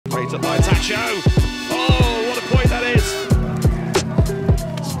picked up by Artacho. Oh, what a point that is.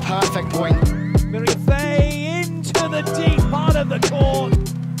 It's a perfect point. Mariafe into the deep part of the court.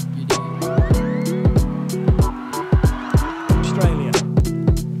 Australia.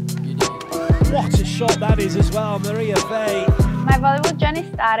 What a shot that is as well, Mariafe. My volleyball journey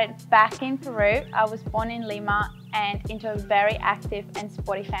started back in Peru. I was born in Lima and into a very active and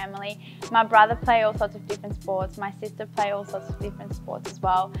sporty family. My brother played all sorts of different sports. My sister played all sorts of different sports as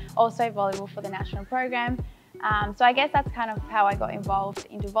well. Also volleyball for the national program. So I guess that's kind of how I got involved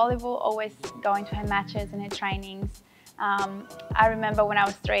into volleyball, always going to her matches and her trainings. I remember when I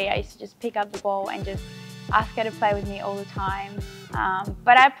was 3, I used to just pick up the ball and just ask her to play with me all the time.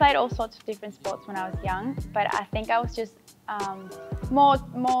 But I played all sorts of different sports when I was young, but I think I was just more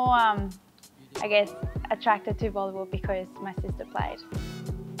I guess, attracted to volleyball because my sister played.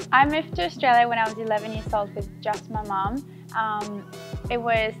 I moved to Australia when I was 11 years old with just my mum. It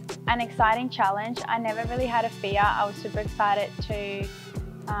was an exciting challenge. I never really had a fear. I was super excited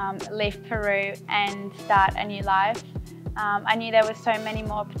to leave Peru and start a new life. I knew there were so many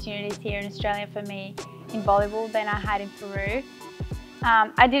more opportunities here in Australia for me in volleyball than I had in Peru.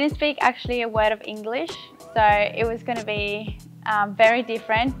 I didn't speak actually a word of English, so it was going to be very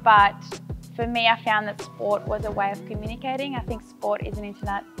different, but for me I found that sport was a way of communicating. I think sport is an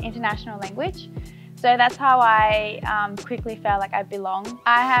international language. So that's how I quickly felt like I belong.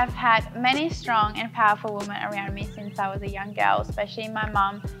 I have had many strong and powerful women around me since I was a young girl, especially my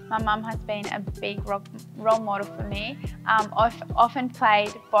mum. My mum has been a big role model for me. I've often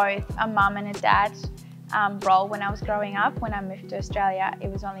played both a mum and a dad role when I was growing up. When I moved to Australia, it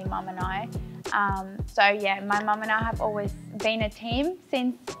was only mum and I. So yeah, my mum and I have always been a team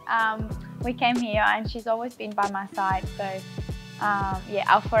since we came here, and she's always been by my side. So yeah,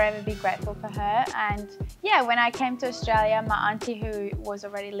 I'll forever be grateful for her. And yeah, when I came to Australia, my auntie, who was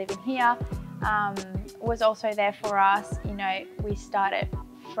already living here, was also there for us. You know, we started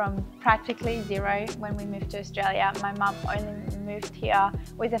from practically zero when we moved to Australia. My mum only moved here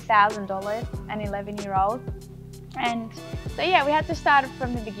with $1,000, an 11-year-old. And so yeah, we had to start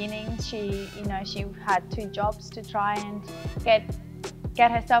from the beginning. She had 2 jobs to try and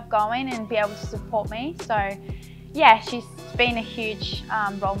get herself going and be able to support me. So yeah, she's been a huge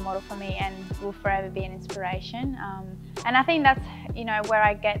role model for me and will forever be an inspiration. And I think that's, you know, where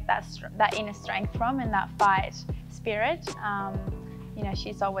I get that inner strength from, and that fight spirit. You know,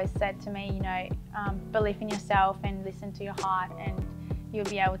 she's always said to me, you know, believe in yourself and listen to your heart, and you'll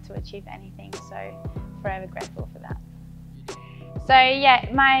be able to achieve anything. So forever grateful for that. So yeah,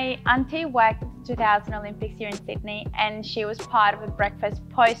 my auntie worked 2000 Olympics here in Sydney, and she was part of a breakfast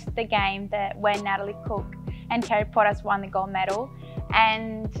post the game where Natalie Cook and Kerry Potter's won the gold medal.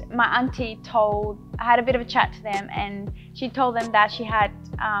 And my auntie I had a bit of a chat to them, and she told them that she had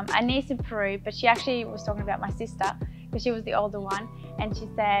a niece in Peru, but she actually was talking about my sister because she was the older one. And she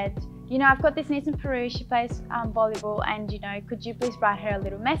said, you know, I've got this niece in Peru, she plays volleyball, and you know, could you please write her a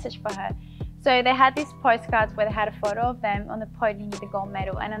little message for her? So they had these postcards where they had a photo of them on the podium with the gold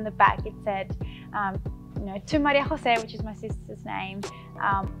medal, and on the back it said, you know, to Maria Jose, which is my sister's name,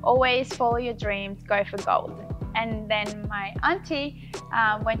 always follow your dreams, go for gold. And then my auntie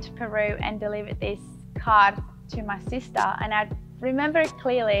went to Peru and delivered this card to my sister, and I remember it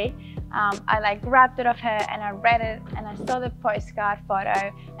clearly. I like grabbed it off her and I read it, and I saw the postcard photo,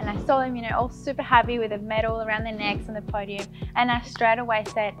 and I saw them, you know, all super happy with a medal around their necks on the podium, and I straight away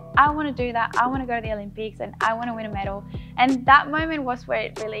said, I want to do that. I want to go to the Olympics and I want to win a medal. And that moment was where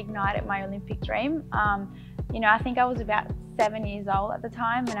it really ignited my Olympic dream. You know, I think I was about 7 years old at the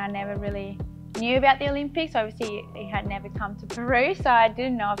time, and I never really knew about the Olympics. Obviously it had never come to Peru, so I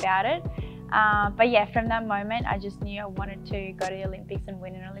didn't know about it. But yeah, from that moment, I just knew I wanted to go to the Olympics and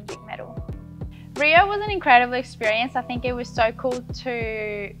win an Olympic medal. Rio was an incredible experience. I think it was so cool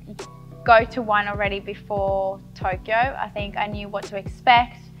to go to one already before Tokyo. I think I knew what to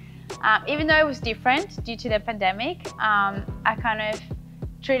expect. Even though it was different due to the pandemic, I kind of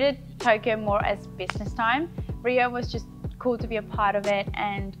treated Tokyo more as business time. Rio was just cool to be a part of it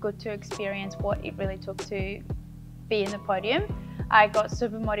and good to experience what it really took to be in the podium. I got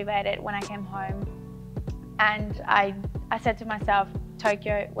super motivated when I came home, and I said to myself,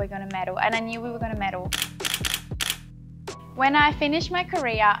 Tokyo, we're going to medal, and I knew we were going to medal. When I finished my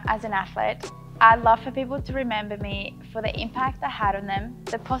career as an athlete, I'd love for people to remember me for the impact I had on them,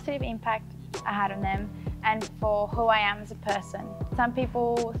 the positive impact I had on them, and for who I am as a person. Some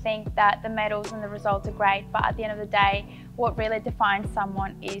people think that the medals and the results are great, but at the end of the day, what really defines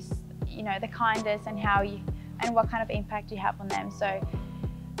someone is, you know, the kindness and what kind of impact you have on them. So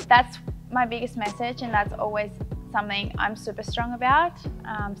that's my biggest message, and that's always something I'm super strong about,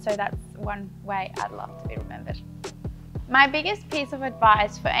 so that's one way I'd love to be remembered. My biggest piece of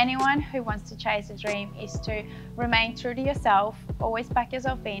advice for anyone who wants to chase a dream is to remain true to yourself, always back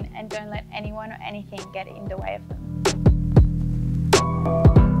yourself in, and don't let anyone or anything get in the way of them.